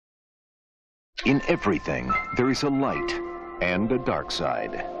In everything, there is a light and a dark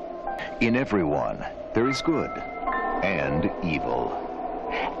side. In everyone, there is good and evil.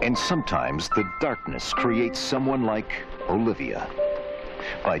 And sometimes the darkness creates someone like Olivia.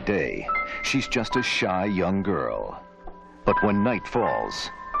 By day, she's just a shy young girl. But when night falls,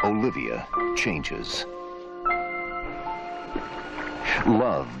 Olivia changes.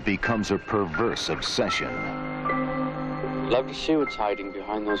 Love becomes a perverse obsession. Love to see what's hiding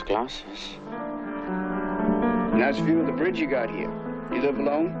behind those glasses. Nice view of the bridge you got here. You live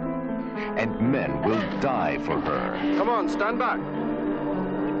alone? And men will die for her. Come on, stand back.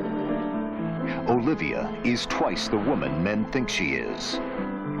 Olivia is twice the woman men think she is.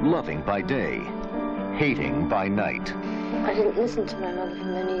 Loving by day, hating by night. I didn't listen to my mother for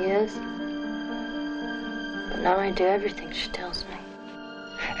many years. But now I do everything she tells me.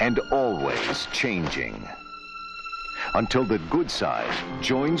 And always changing. Until the good side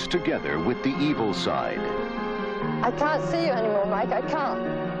joins together with the evil side. I can't see you anymore, Mike. I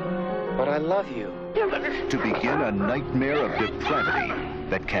can't. But I love you. To begin a nightmare of depravity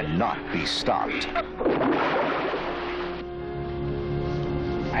that cannot be stopped.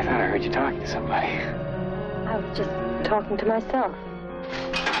 I thought I heard you talking to somebody. I was just talking to myself.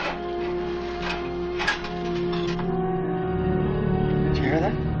 Did you hear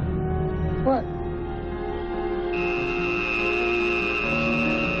that? What?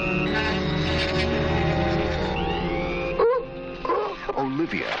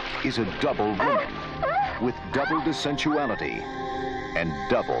 Olivia is a double woman with double the sensuality and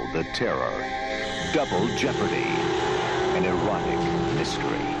double the terror. Double Jeopardy, an erotic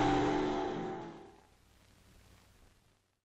mystery.